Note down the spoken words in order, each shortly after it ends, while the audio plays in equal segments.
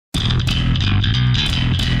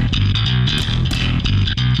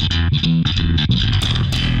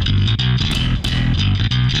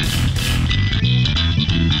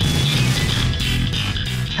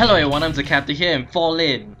everyone, I'm the captain here and fall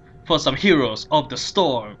in for some Heroes of the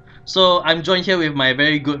Storm. So I'm joined here with my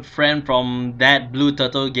very good friend from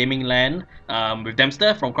THATBlueTurtle Gaming Land, with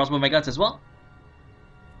Dempster from Crossbow Megads as well.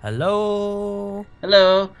 Hello.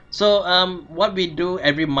 Hello. So what we do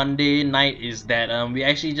every Monday night is that we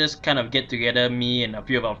actually just kind of get together, me and a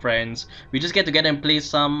few of our friends. We just get together and play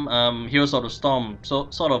some Heroes of the Storm, so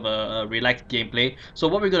sort of a relaxed gameplay. So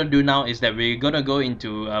what we're gonna do now is that we're gonna go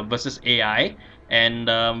into versus AI, and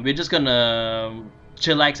we're just gonna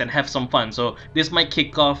chillax and have some fun. So this might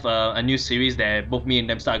kick off a new series that both me and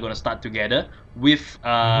Dempster are gonna start together with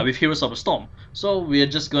Heroes of the Storm. So we're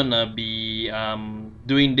just gonna be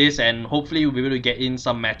doing this, and hopefully we'll be able to get in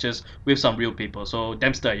some matches with some real people. So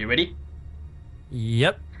Dempster, are you ready?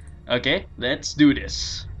 Yep. Okay, let's do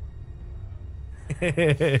this.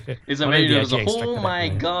 It's a very oh my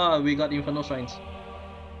god, we got Infernal Shrines.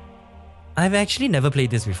 I've actually never played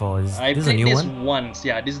this before. I this played a new this one? once.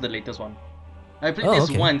 Yeah, this is the latest one. I played this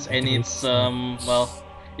once, and it's well,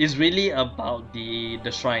 it's really about the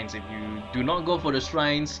shrines. If you do not go for the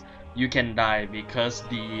shrines, you can die because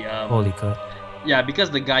the Holy crap. yeah, because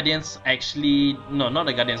the guardians actually not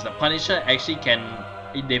the guardians, the Punisher actually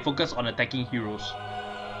they focus on attacking heroes.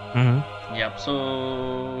 Yep,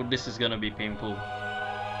 so this is gonna be painful.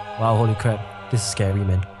 Wow, holy crap. This is scary,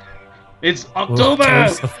 man. It's October!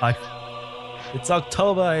 It's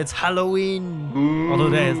October, it's Halloween! Ooh. Although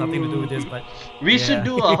that has nothing to do with this, but... We should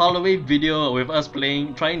do a Halloween video with us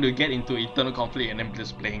trying to get into Eternal Conflict and then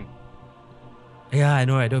just playing. Yeah, I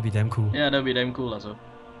know, right? That would be damn cool. Yeah, that would be damn cool also.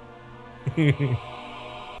 Here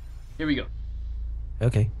we go.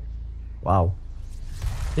 Okay. Wow.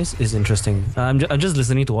 This is interesting. I'm just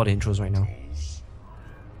listening to all the intros right now.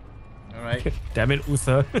 Alright. Damn it,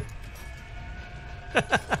 Uther. I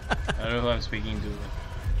don't know who I'm speaking to.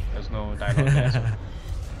 There's no dialogue there.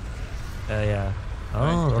 So. Yeah.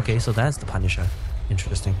 Oh, okay, so that's the Punisher.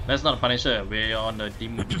 Interesting. That's not a Punisher. We're on the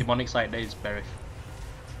demonic side. That is Barith.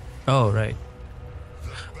 Oh, right.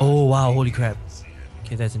 Oh, wow, holy crap.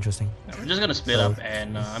 Okay, that's interesting. Yeah, we're just gonna split up,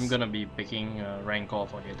 and I'm gonna be picking Rancor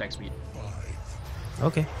for the attack speed.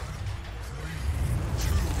 Okay.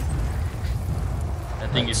 I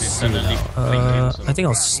think it's eternally blinking. So. I think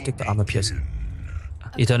I'll stick to armor piercing.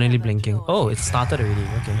 Eternally blinking. Oh, it started already.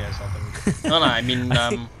 Okay. Yeah, it started. No, I mean,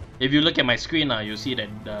 if you look at my screen now, you see that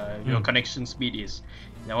your connection speed is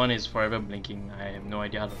that one is forever blinking. I have no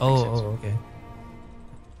idea how to fix it. Oh, okay.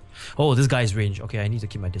 Oh, this guy's range. Okay, I need to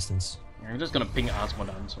keep my distance. I'm just gonna ping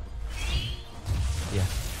Asmodan, so. Yeah.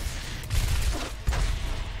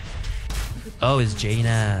 Oh, it's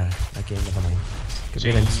Jaina. Okay, never mind.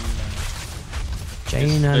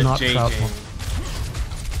 Jaina, not Trout.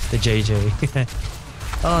 The JJ.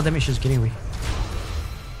 Oh, that makes she's getting away.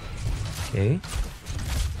 Okay.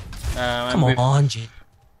 Come on,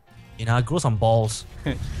 Jaina, grow some balls.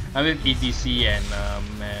 I'm with ETC and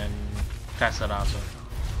Tassada, so.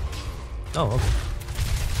 Oh, okay.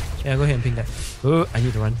 Yeah, go ahead and ping that. Oh, I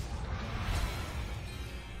need to run.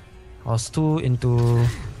 I was too into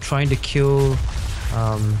trying to kill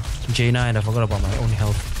Jaina, and I forgot about my own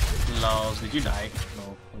health. Laos, did you die?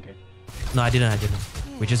 No, okay. No, I didn't.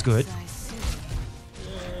 Which is good.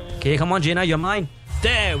 Okay, come on, Jaina, you're mine.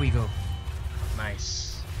 There we go.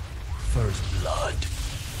 Nice. First blood.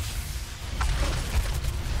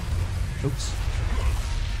 Oops.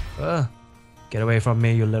 Get away from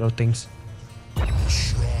me, you little things.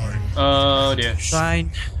 Oh dear.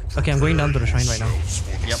 Shrine. Okay, I'm going down to the shrine right now.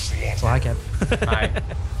 Yep. So hi, Cap. Hi.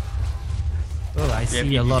 Oh, I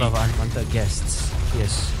see a lot of unwanted guests.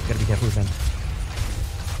 Yes, gotta be careful with them.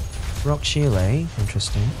 Rock shield, eh?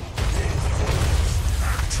 Interesting.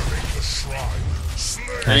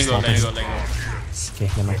 Let go. Okay,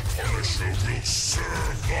 never mind.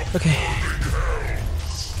 Okay.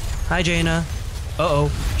 Hi, Jaina. Uh-oh.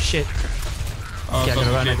 Shit. Oh, okay, I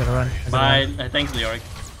gotta run. Bye. Thanks, Leoric.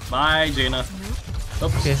 Bye, Jaina.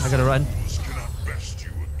 Oops. Okay, I gotta run.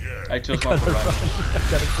 I chose not to run. I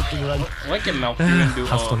gotta freaking run. What can Malfurion do?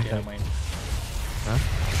 Oh, okay, never mind. Huh?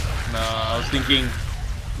 No, I was thinking,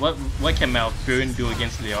 what can Malfurion do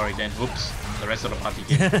against Leoric then? Oops, the rest of the party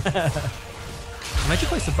came. I'm actually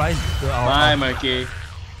quite surprised. Bye, Murky.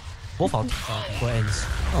 Both our ends.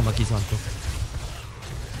 Oh, Murky's one too.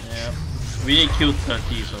 Yeah, we need to kill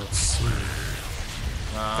 30, so.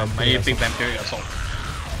 I need to pick Vampiric Assault.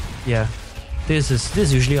 Yeah, this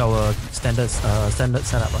is usually our standard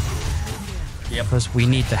setup. Yep. Because we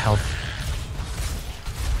need the health.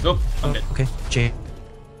 Nope, I'm dead. Okay,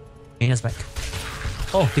 Jaina's back.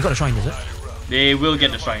 Oh, they got a shrine, is it? They will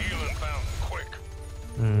get the shrine.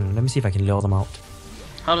 Let me see if I can lure them out.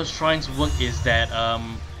 How the shrines work is that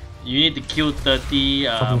you need to kill 30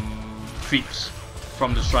 retreats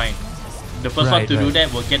from the shrine. The first one to do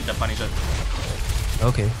that will get the Punisher.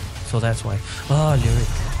 Okay, so that's why. Oh, Lyric.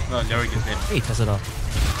 No, Lyric is dead. Hey, Tessida.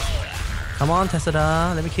 Come on,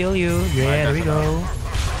 Tessida. Let me kill you. Yeah, there we go.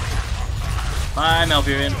 Bye,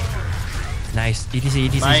 Malfurion. Nice. EDC,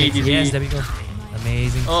 EDC. Bye, EDC. Yes, there we go.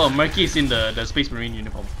 Amazing. Oh, Murky is in the Space Marine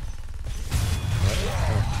uniform.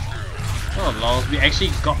 Oh, lol. We actually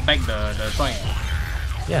got back the shrine.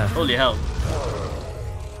 Yeah. Holy hell.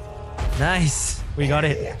 Nice. We got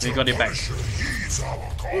it. We got it back.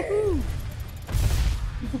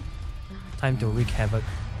 Time to wreak havoc.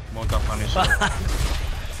 Mortal Punisher.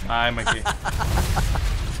 Bye, Murky.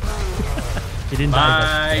 He didn't die.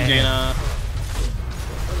 die. Bye, Jaina.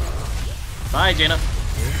 Bye, Jaina.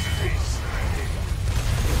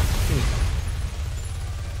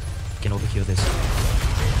 Can overkill this.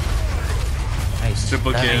 Nice.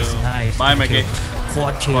 Triple nice, kill. Nice. Bye, Murky.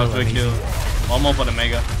 Quad kill. Kill. One more for the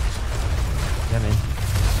Mega. Yeah, man.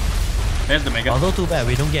 There's the Mega. Although too bad,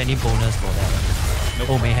 we don't get any bonus for that. Nope.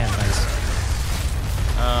 Oh, Mayhem, nice.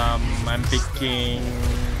 I'm picking...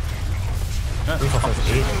 3 for 8.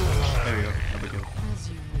 There we go. Double kill.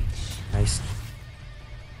 Nice.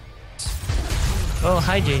 Oh,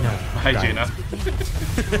 hi, Jaina. Hi, Jaina.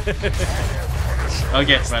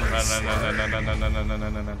 Okay, run.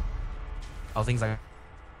 How things are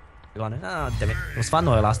gone. Ah, damn it. It was fun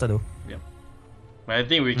while it lasted though. Yeah. But I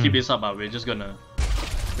think we keep this up, we're just gonna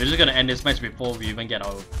end this match before we even get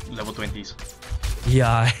our level 20s.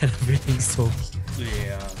 Yeah, I think so.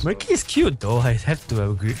 Yeah. Murky is cute though, I have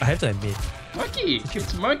to agree. I have to admit. Murky!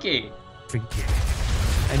 It's Murky! Freaking cute.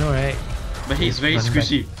 I know, right? But he's very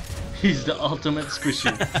squishy. He's the ultimate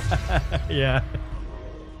squishy. Yeah.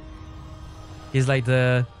 He's like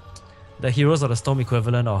the Heroes of the Storm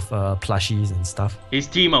equivalent of plushies and stuff. He's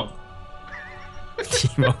Teemo.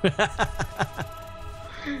 Teemo.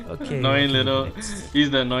 Okay. Annoying little.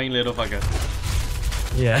 He's the annoying little fucker.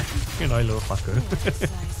 Yeah, annoying little fucker.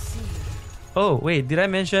 Oh wait, did I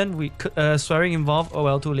mention we swearing involved? Oh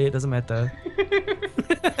well, too late. Doesn't matter.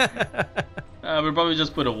 We'll probably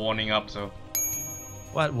just put a warning up. So.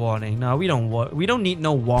 What warning? No, we don't need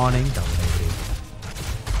no warning.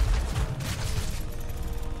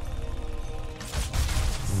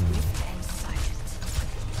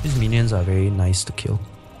 These minions are very nice to kill.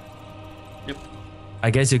 Yep. I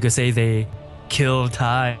guess you could say they kill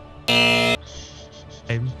time.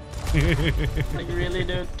 Like really,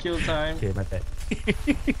 dude? Kill time? Okay, my bad.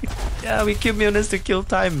 Yeah, we kill minions to kill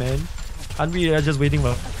time, man. Aren't we just waiting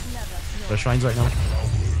for the shrines right now?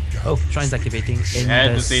 Oh, shrines activating. I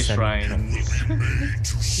had to say shrines.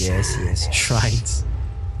 Yes, shrines.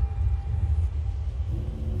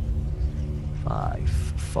 5,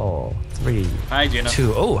 4, 3, Hi, Jaina.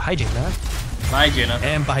 2. Oh, hi, Jaina. Bye, Jaina.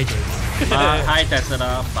 And bye, Jaina. Hi,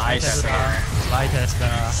 Tessida. Bye, Tessida. Bye, Tessida.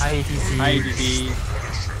 Hi, ETC. Hi, ETC.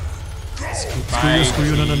 Screw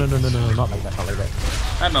you. No, not like that,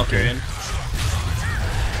 I'm Malfurion.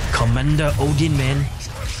 Commander Odin, man.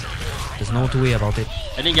 There's no two way about it.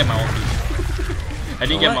 I didn't get my ulti. I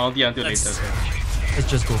didn't get my ulti until later. So. Let's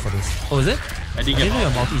just go for this. Oh, is it? I didn't get my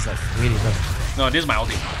your multi is like way later. No, this is my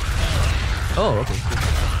ulti. Oh, okay. Cool.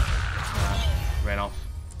 Ran off.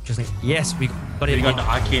 Interesting. Yes, we got it. We got the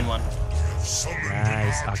arcane one.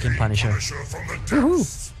 Nice, arcane punisher.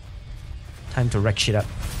 Woohoo! Time to wreck shit up.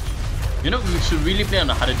 You know, we should really play on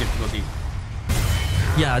the harder difficulty.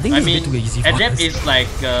 Yeah, I think it's a bit too easy for Adept us. is like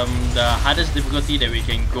the hardest difficulty that we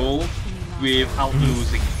can go without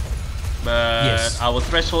losing. But our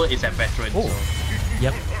threshold is at veteran. Oh. So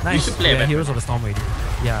Yep. Nice. we should play Heroes of the Storm already.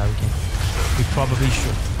 Yeah, we can. We probably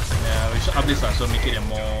should. Yeah, we should up this so make it a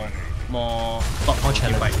more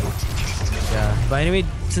challenging fight. Yeah. But anyway,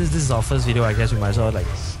 since this is our first video, I guess we might as well like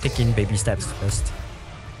take in baby steps first.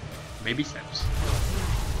 Baby steps.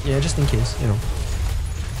 Yeah, just in case, you know.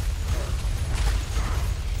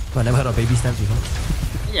 Well, I never heard of baby steps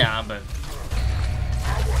before. Yeah, but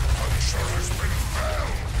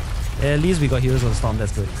At least we got Heroes of the Storm,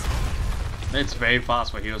 that's good. that's very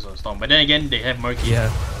fast for Heroes of the Storm. But then again, they have Murky.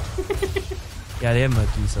 Yeah. Yeah, they have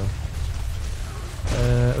Murky, so.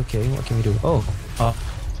 Okay, what can we do? Oh,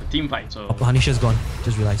 It's a team fight, so. Punisher's gone.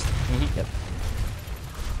 Just realized. Yep.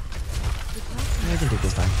 I can take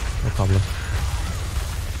this time, no problem.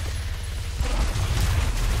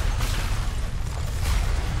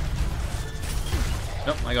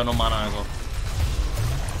 Nope, I got no mana as well.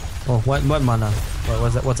 Oh, what mana?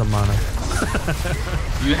 What's that? What's a mana?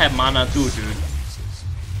 You have mana too, dude.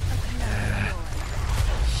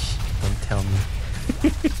 Don't tell me.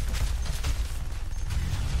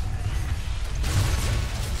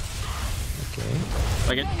 Okay.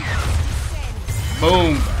 Like it.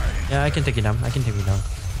 Boom! Yeah, can take it down. I can take it down.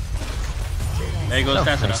 There you go,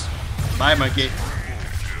 Stasina. Nice. Bye, Monkey.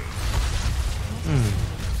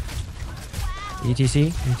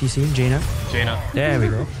 ETC, Jaina. There we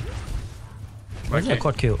go. Where's that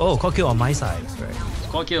quad kill? Oh, quad kill on my side. Right.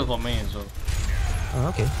 Quad kill for me as well. Oh,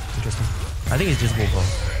 okay. Interesting. I think it's just Volvo.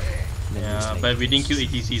 Yeah, but we didn't kill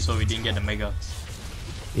ETC, so we didn't get the Mega.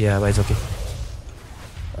 Yeah, but it's okay.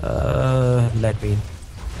 Lead vein.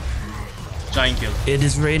 Giant kill. It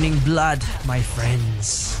is raining blood, my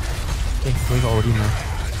friends. Okay, going for Odin now.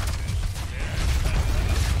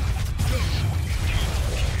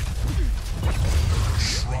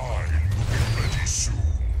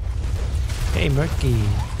 Hey, Murky.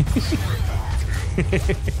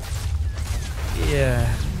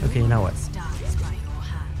 Yeah. Okay, now what?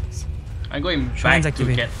 I'm going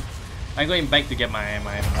back to get my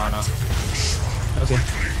mana. Okay,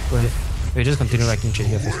 go ahead. We just continue wrecking shit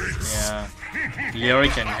here first. Yeah. Leori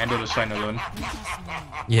can handle the shrine alone.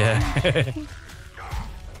 Yeah.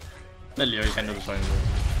 Let Leori handle the shrine alone.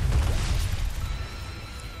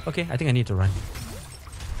 Okay, I think I need to run.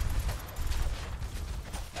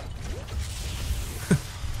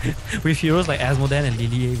 With heroes like Asmodan and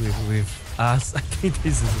Lilia with us, I think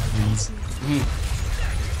this is a breeze.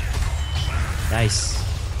 Nice.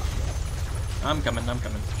 I'm coming.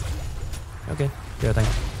 Okay, your time.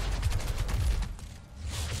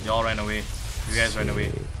 You all ran away. You guys ran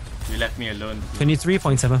away. You left me alone.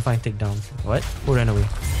 23.75 takedown. What? Who ran away?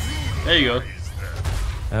 There you go.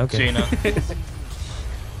 Okay. Jaina.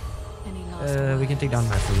 We can take down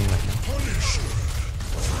my feeling right now.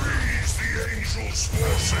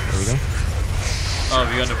 There we go. Oh,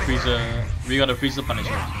 we got a freezer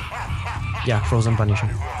punisher. Yeah, frozen punisher.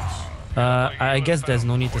 I guess there's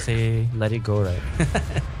no need to say let it go, right?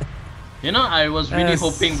 You know, I was really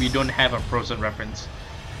hoping we don't have a frozen reference.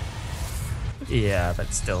 Yeah,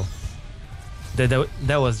 but still.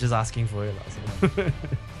 That was just asking for it. So.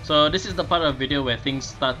 So this is the part of the video where things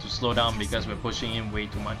start to slow down because we're pushing in way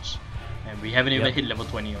too much. And we haven't even hit level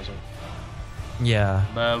 20 or so. Yeah.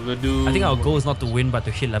 But we'll do... I think our goal is not to win but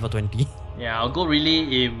to hit level 20. Yeah, our goal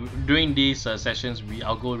really, during these sessions,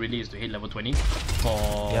 our goal really is to hit level 20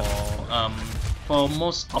 for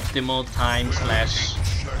most optimal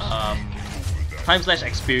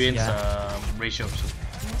time/experience ratios.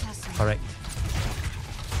 Correct.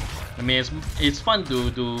 I mean, it's fun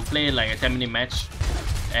to play like a 10-minute match,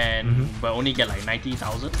 and but only get like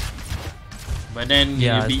 90,000. But then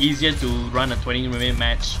it'd be easier to run a 20-minute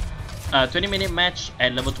match,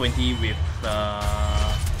 at level 20 with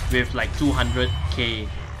like 200k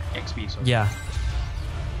XP. So. Yeah.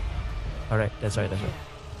 Alright, that's right.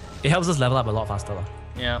 It helps us level up a lot faster.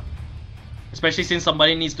 Yeah. Especially since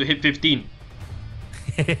somebody needs to hit 15.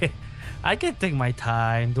 I can take my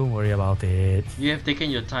time, don't worry about it. You have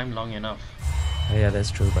taken your time long enough. Yeah,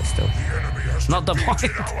 that's true, but still. Not the point.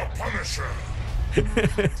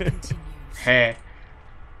 Hair.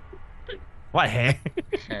 What hair?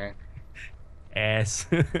 Hair. Ass.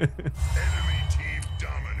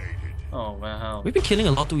 Oh, well. We've been killing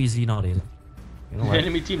a lot too easy nowadays. You know the what?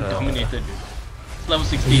 enemy team dominated, dude. It's level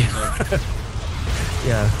 16, so...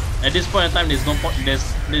 Yeah. At this point in time, there's no point. There's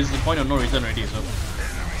the point of no return already, so...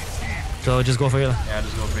 So just go for it. Yeah,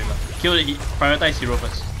 just go for it. Kill the prioritize hero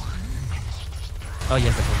first. Oh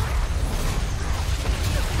yes, definitely.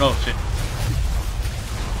 Oh shit.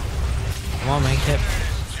 Come on, man, Cap.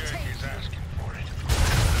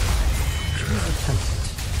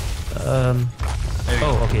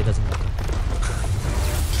 Oh, okay, it doesn't matter.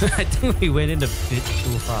 I think we went in a bit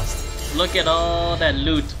too fast. Look at all that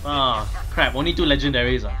loot. Ah, crap. Only 2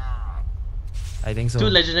 legendaries. I think so. 2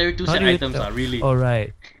 legendary, 2 set items are really. Oh,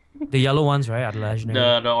 right. The yellow ones, right, are the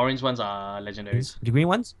legendary. The orange ones are legendaries. The green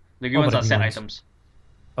ones? The green ones are set items.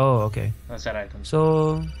 Oh, okay. Set items.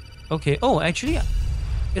 So, okay. Oh, actually,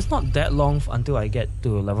 it's not that long until I get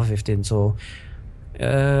to level 15. So,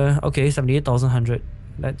 okay, 78,100.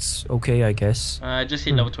 That's okay, I guess. I just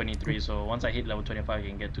hit level 23, so once I hit level 25, I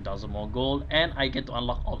can get 2,000 more gold, and I get to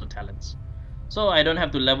unlock all the talents. So I don't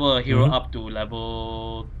have to level a hero up to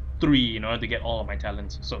level 3 in order to get all of my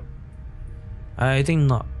talents. So I think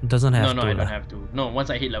not. Doesn't have to. No, I don't have to. No, once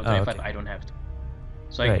I hit level 25, I don't have to.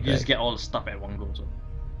 So I just get all the stuff at one go. So.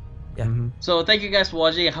 Yeah. So thank you guys for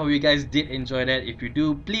watching. I hope you guys did enjoy that. If you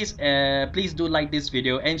do, please do like this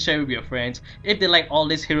video and share with your friends if they like all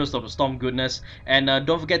this Heroes of the Storm goodness. And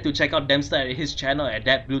don't forget to check out Dempster at his channel at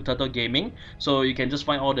THATBlueTurtle Gaming. So you can just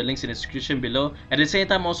find all the links in the description below. At the same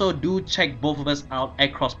time, also do check both of us out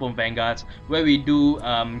at Crossbone Vanguards, where we do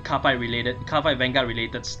Car Fight Vanguard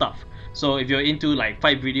related stuff. So if you're into like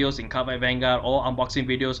fight videos in Cardfight Vanguard or unboxing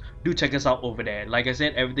videos, do check us out over there. Like I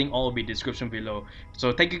said, everything all will be description below.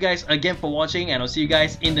 So thank you guys again for watching, and I'll see you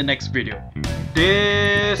guys in the next video.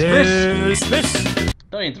 Dismiss!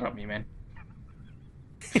 Don't interrupt me, man.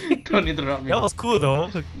 Don't interrupt me. That was cool though.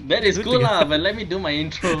 That is cool lah, but let me do my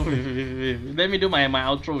intro. Let me do my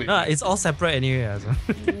outro. Nah, it's all separate anyway.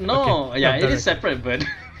 So. No, Okay, yeah, I'm it is separate, but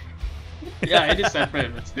yeah, it is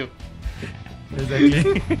separate, but still.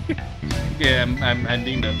 Exactly. Okay, I'm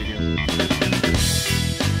ending the video.